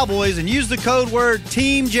getjackblack.com/Cowboys and use the code word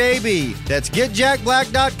TEAMJB. That's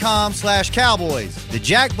getjackblack.com/Cowboys. The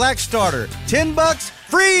Jack Black Starter, $10,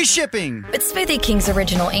 free shipping. With Smoothie King's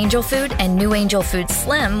original Angel Food and new Angel Food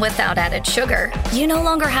Slim without added sugar, you no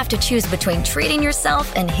longer have to choose between treating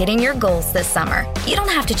yourself and hitting your goals this summer. You don't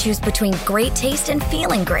have to choose between great taste and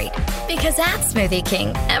feeling great. Because at Smoothie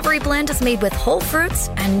King, every blend is made with whole fruits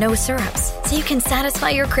and no syrups, so you can satisfy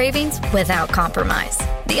your cravings without compromise.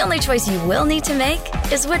 The only choice you will need to make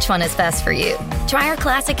is which one is best for you. Try our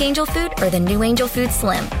classic Angel Food or the new Angel Food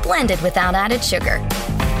Slim, blended without added sugar.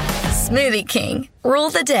 Smoothie King, rule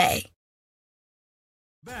the day.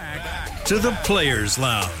 Back to the Players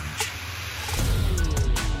Lounge.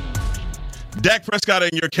 Dak Prescott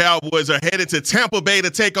and your Cowboys are headed to Tampa Bay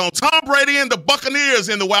to take on Tom Brady and the Buccaneers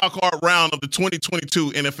in the wild card round of the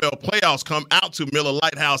 2022 NFL playoffs. Come out to Miller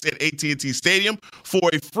Lite House at AT&T Stadium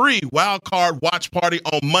for a free wild card watch party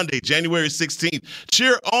on Monday, January 16th.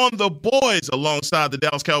 Cheer on the boys alongside the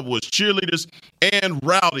Dallas Cowboys cheerleaders and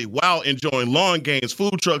rowdy while enjoying lawn games,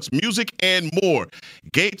 food trucks, music, and more.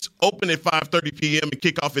 Gates open at 5:30 p.m. and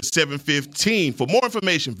kick off at 7:15. For more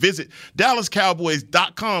information, visit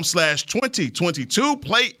DallasCowboys.com/2022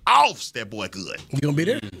 playoffs. That boy good. You gonna be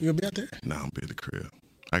there? You gonna be out there? Nah, I'm be at the crib.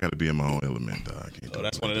 I got to be in my own element, dog. I can't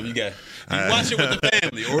that's one of them you got. You watch it with the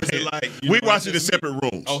family, or is it like we watch it in separate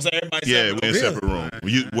rooms? Oh, so everybody's we're in separate rooms.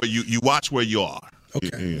 You watch where you are. Okay.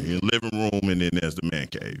 In the living room, and then there's the man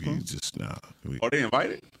cave. You just Are they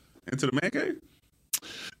invited into the man cave?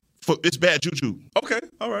 It's bad juju. Okay,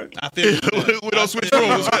 all right. I feel we don't switch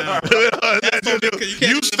rooms.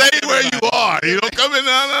 You stay where you are. You don't come in.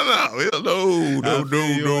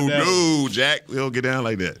 No, Jack. We don't get down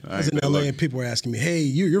like that. I was in LA and people were asking me, "Hey,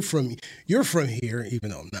 you're from here?"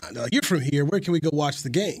 Even though I'm not. No, you're from here. Where can we go watch the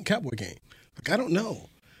game, Cowboy game? Like, I don't know.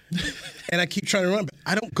 And I keep trying to run, but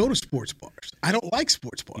I don't go to sports bars. I don't like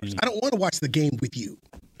sports bars. I don't want to watch the game with you.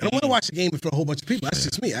 I don't want to watch the game with a whole bunch of people. That's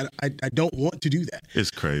just me. I don't want to do that.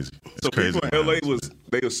 It's crazy. So people in LA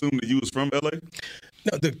they assumed that you was from LA?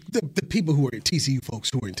 No, the people who are TCU folks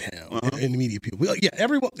who are in town and the media people. Well, yeah,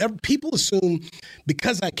 people assume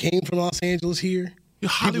because I came from Los Angeles here.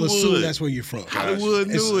 Hollywood. People assume that's where you're from. Hollywood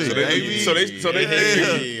knew it. If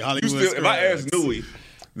I ask Newey,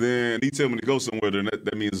 then he tell me to go somewhere. Then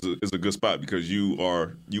that means it's a good spot because you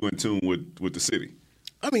in tune with the city.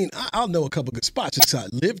 I mean, I'll know a couple good spots because I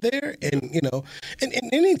live there, and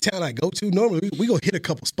and any town I go to, normally we go hit a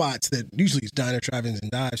couple spots that usually is diner, drive-ins,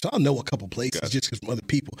 and dives. So I'll know a couple places just because from other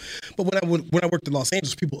people. But when I worked in Los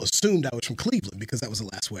Angeles, people assumed I was from Cleveland because that was the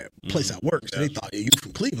last place I worked. So they thought, "Hey, you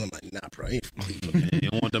from Cleveland?" I'm like, "Nah, bro, I ain't from Cleveland." You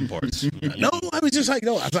don't want them parts. No, I was just like,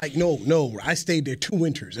 no. I was like, no. I stayed there 2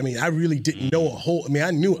 winters. I mean, I really didn't know a whole. I mean,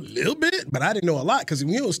 I knew a little bit, but I didn't know a lot because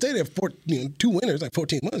when you don't stay there for 2 winters, like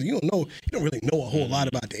 14 months, you don't really know a whole lot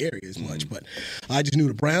about the area as much. But I just knew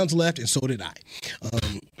the Browns left, and so did I.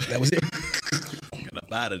 That was it. Get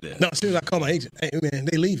up out of there. No, as soon as I called my agent, hey man,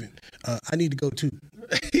 they leaving. I need to go too.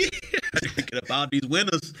 Get up out these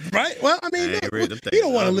winners. Right? Well, I mean, you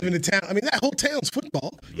don't want to live in a town. I mean, that whole town's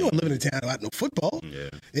football. You don't want to live in a town without no football. Yeah.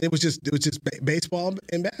 And it was just baseball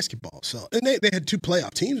and basketball. So, and they had 2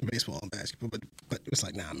 playoff teams in baseball and basketball, but it was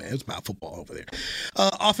like, nah, man, it was about football over there.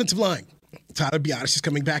 Offensive line. Tyler Biadasz is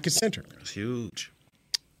coming back at center. That's huge.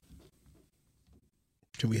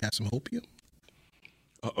 Do we have some hope here?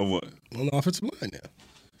 What? On the offensive line now.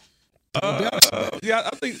 Yeah,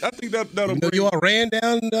 I think that'll. You all ran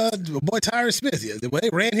down boy Tyron Smith. Yeah, they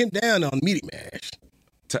ran him down on Meaty Mash.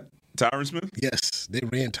 Tyron Smith? Yes, they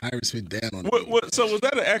ran Tyron Smith down on. What? So was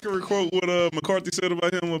that an accurate quote? What McCarthy said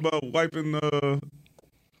about him about wiping?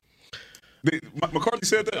 McCarthy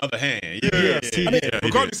said that? Other hand. Yes.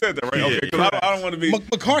 McCarthy said that, right? Yeah, okay, because I don't want to be.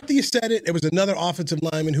 McCarthy said it. There was another offensive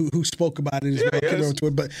lineman who spoke about it as well. To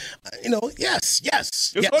it, but, yes.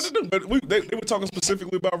 It's hard to do, but they were talking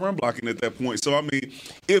specifically about run blocking at that point. So, I mean,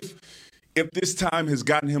 if if this time has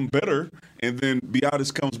gotten him better, and then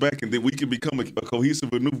Biadasz comes back, and then we can become a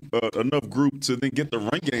cohesive enough group to then get the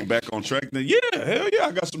run game back on track, then hell yeah,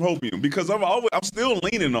 I got some hope in him. Because I'm still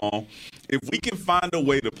leaning on if we can find a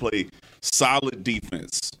way to play solid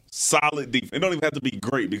defense. It don't even have to be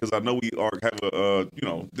great because I know we have a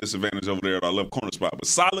disadvantage over there at our left corner spot. But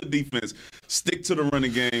solid defense, stick to the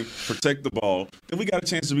running game, protect the ball. Then we got a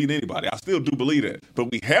chance to beat anybody. I still do believe that.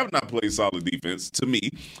 But we have not played solid defense. To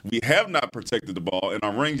me, we have not protected the ball, and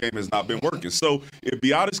our run game has not been working. So if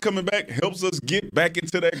Biadasz coming back helps us get back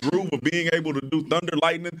into that groove of being able to do Thunder,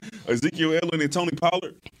 Lightning, Ezekiel Elliott, and Tony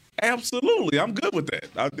Pollard, absolutely, I'm good with that.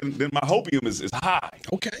 Then my hopium is high.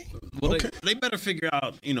 Okay. Well, they better figure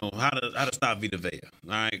out, how to stop Vita Vea.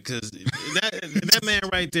 All right, because that man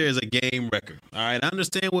right there is a game wrecker. All right, I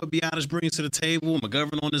understand what Biadasz brings to the table.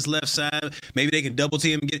 McGovern on his left side, maybe they can double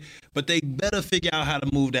team and get, but they better figure out how to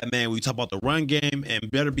move that man. We talk about the run game and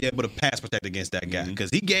better be able to pass protect against that guy because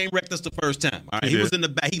he game wrecked us the first time. All right, he was in the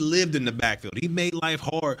back. He lived in the backfield. He made life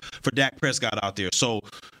hard for Dak Prescott out there. So.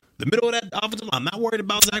 The middle of that offensive line, I'm not worried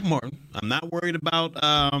about Zach Martin. I'm not worried about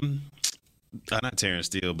not Terrence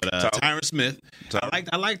Steele, but Tyron Smith.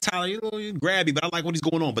 I like Tyler. He's grabby, but I like what he's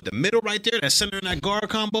going on. But the middle right there, that center and that guard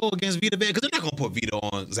combo against Vita Vea, because they're not going to put Vita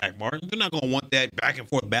on Zach Martin. They're not going to want that back and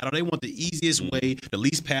forth battle. They want the easiest way, the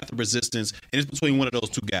least path of resistance, and it's between one of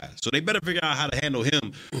those two guys. So they better figure out how to handle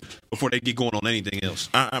him before they get going on anything else.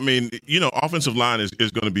 I mean, offensive line is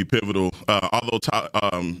going to be pivotal. Although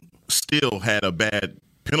Steele had a bad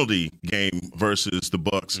penalty game versus the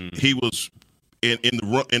Bucs. He was in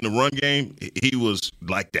the run game. He was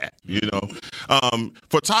like that,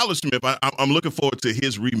 For Tyler Smith, I'm looking forward to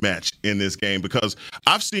his rematch in this game because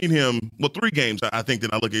I've seen him. Well, 3 games I think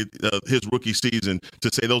that I look at his rookie season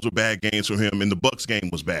to say those were bad games for him, and the Bucs game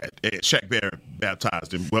was bad. Shaq Barrett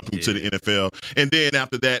baptized him, welcome to the NFL, and then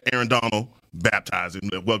after that, Aaron Donald baptized him,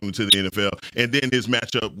 welcome to the NFL, and then his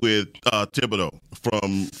matchup with Thibodeau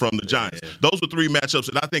from the Giants. Those were 3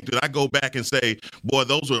 matchups that I think that I go back and say, boy,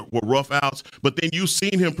 those were rough outs. But then you've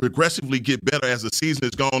seen him progressively get better as the season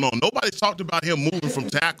has gone on. Nobody's talked about him moving from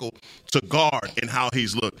tackle to guard and how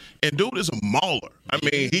he's looked. And dude is a mauler. I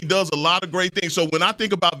mean, he does a lot of great things. So when I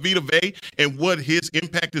think about Vita Vea and what his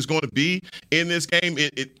impact is going to be in this game,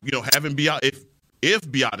 having if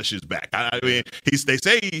Biadasz is back. I mean, they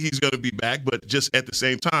say he's going to be back, but just at the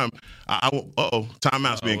same time,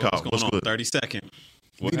 timeout's being called. What's going on? 30-second.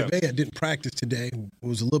 Vita Vea didn't practice today.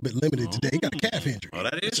 Was a little bit limited today. He got a calf injury. Oh,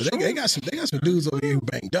 that is so true. they got some dudes over here who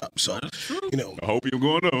banged up. So I hope you're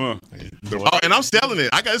going on, huh? Oh, and I'm selling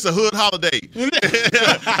it. It's a hood holiday.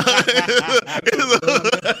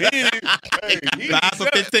 Five for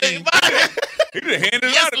 15. He just handed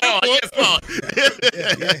it out.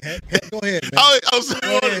 Go ahead, man.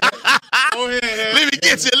 Go ahead. Let me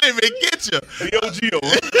get you. The OGO.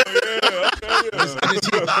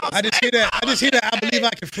 I just hear that. I believe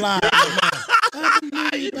I can fly.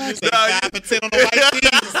 Five for 10 on the white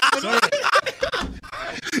tees.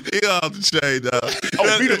 He off the chain, dog. Oh,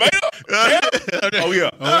 Vita Vea? Oh, yeah.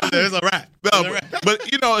 It's a wrap. No, but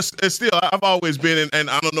it's still, I've always been, and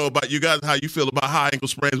I don't know about you guys, how you feel about high ankle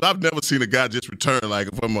sprains, but I've never seen a guy just return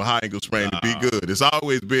from a high ankle sprain to be good. It's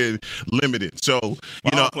always been limited. So,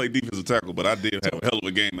 I played defensive tackle, but I did have a hell of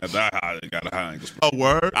a game after I got a high ankle sprain. Oh,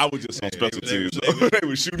 word? I was just on special teams. They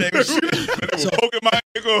were shooting. They were poking my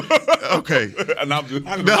ankle. Okay. And I'm just,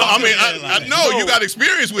 I know you got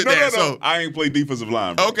experience with that. No. So I ain't played defensive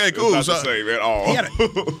line. Bro. Okay, cool. It's not the same at all.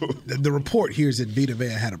 The report here is that Vita Vea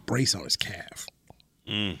had a brace on his calf.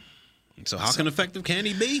 So how effective can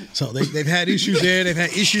he be? So they've had issues there. They've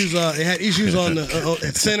had issues. They had issues on the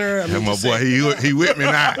at center. My boy, he with me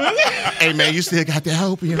now. Hey man, you still got to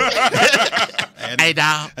help you. Hey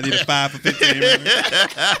dog, I need a 5 for 15. He might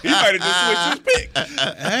have just switched his pick.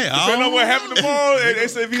 Hey, depending on what happened tomorrow. They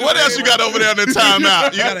said what else you got over there in the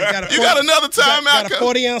timeout? You got another timeout? Got a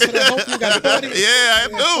 40 ounce of that hope. You got a 40. Yeah,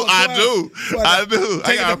 I do.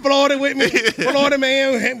 Take it to Florida with me. Florida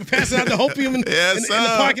man, passing out the hopium in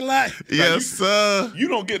the parking lot. Yes, sir. You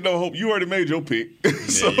don't get no hope. You already made your pick.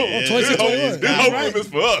 So this hopium is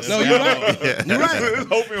for us. No, you're right. You're right. This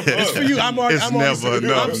hopium for us. It's for you. It's never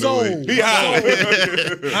enough. I'm sold.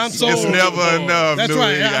 I'm sold. It's never enough. That's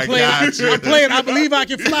right. I'm playing. I believe I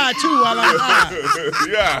can fly too while I'm high.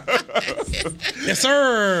 Yeah. Yes,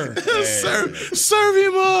 sir. Yes, sir. Serve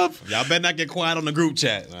him up. Y'all better not get quiet on the group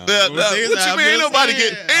chat. What you mean? Ain't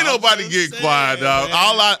nobody get quiet, dog.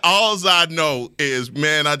 All I know is,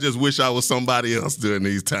 man, I just wish I was somebody else during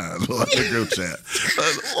these times on the group chat.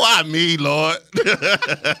 Why me, Lord?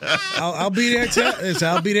 I'll be there.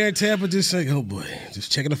 I'll be there in Tampa. Just saying, oh boy,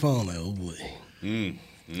 just checking the phone. Like, oh boy.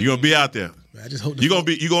 You're gonna be out there. I just hope you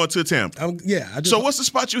going to Tampa. So what's the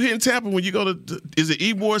spot you hit in Tampa when you go to? Is it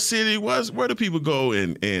Ybor City? Where do people go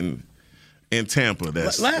in Tampa?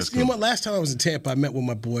 Last time I was in Tampa, I met with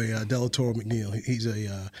my boy Delatoro McNeil.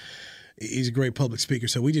 He's a great public speaker.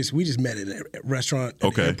 So we just met at a restaurant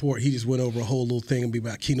at the airport. He just went over a whole little thing and be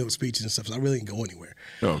about keynote speeches and stuff. So I really didn't go anywhere.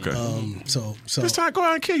 Okay. So this time go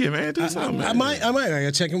out and kill you, man. Do something. I might. I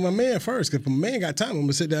gotta check in with my man first. Because if my man got time, I'm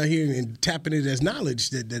gonna sit down here and tap into his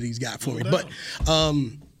knowledge that he's got for me. But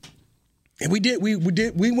and we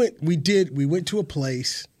went to a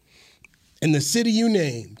place in the city you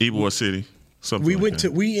named. Ybor City.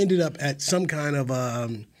 We ended up at some kind of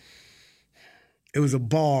it was a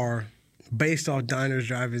bar based off diners,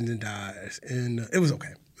 drive-ins, and dives, and it was okay.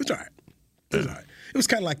 It was all right. It was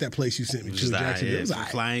kind of like that place you sent me to, Jacksonville. It was all right.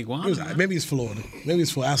 Flying Iguana. It was all right. Maybe it's Florida. Maybe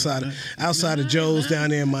it's outside of Joe's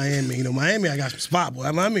down there in Miami. You know, Miami, I got some spot, boy.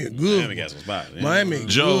 Miami is good. Miami got some spot. Yeah. Miami,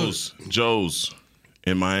 Joe's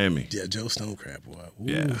in Miami. Yeah, Joe's Stone Crab, boy. Ooh,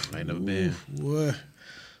 yeah, I ain't never been. Boy.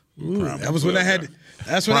 That was when I had.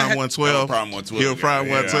 That's when Prime I had. 112. Prime 112. Hill Prime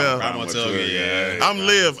 112. Prime 112. Yeah.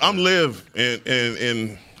 I'm live,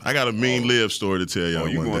 and I got a mean live story to tell y'all. Oh,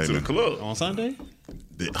 you one going day, to the club on Sunday?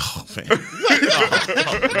 Oh, man.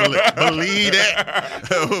 Believe that.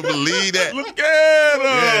 Believe that. Look at him.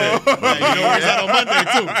 Yeah. You know where he's at on Monday,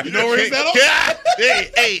 too. You know where he's at on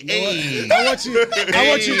Hey. I want you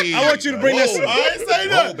to bring that. I ain't say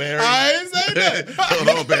that. I ain't say that. Hold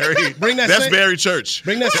on, Barry. That's Barry Church.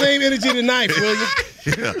 Bring that same energy tonight, will you?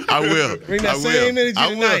 Yeah, I will. Bring that same energy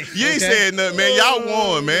tonight. You ain't saying nothing, man. Y'all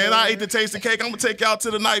won, man. I ate the taste of cake. I'm gonna take y'all to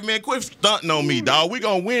the night, man. Quit stunting on me, dog. We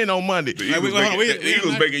gonna win on Monday. The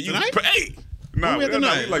Eagles making you pay. Nah, we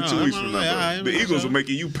like 2 weeks from now. The Eagles are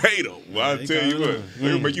making you pay, though. Well, I tell you what, they're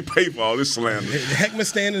going to make you pay for all this slander. Heckman's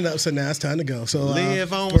standing up, so now it's time to go. So,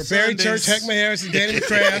 Live on for Barry Church, Heckman Harris, and Danny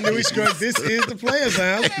McCray, I'm Louis Scruggs. This is the Players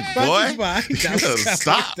Lounge. Boy,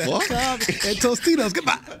 stop, boy. And Tostitos,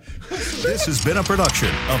 goodbye. This has been a production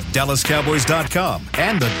of DallasCowboys.com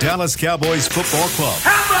and the Dallas Cowboys Football Club.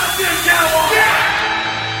 How about this, Cowboys? Yeah!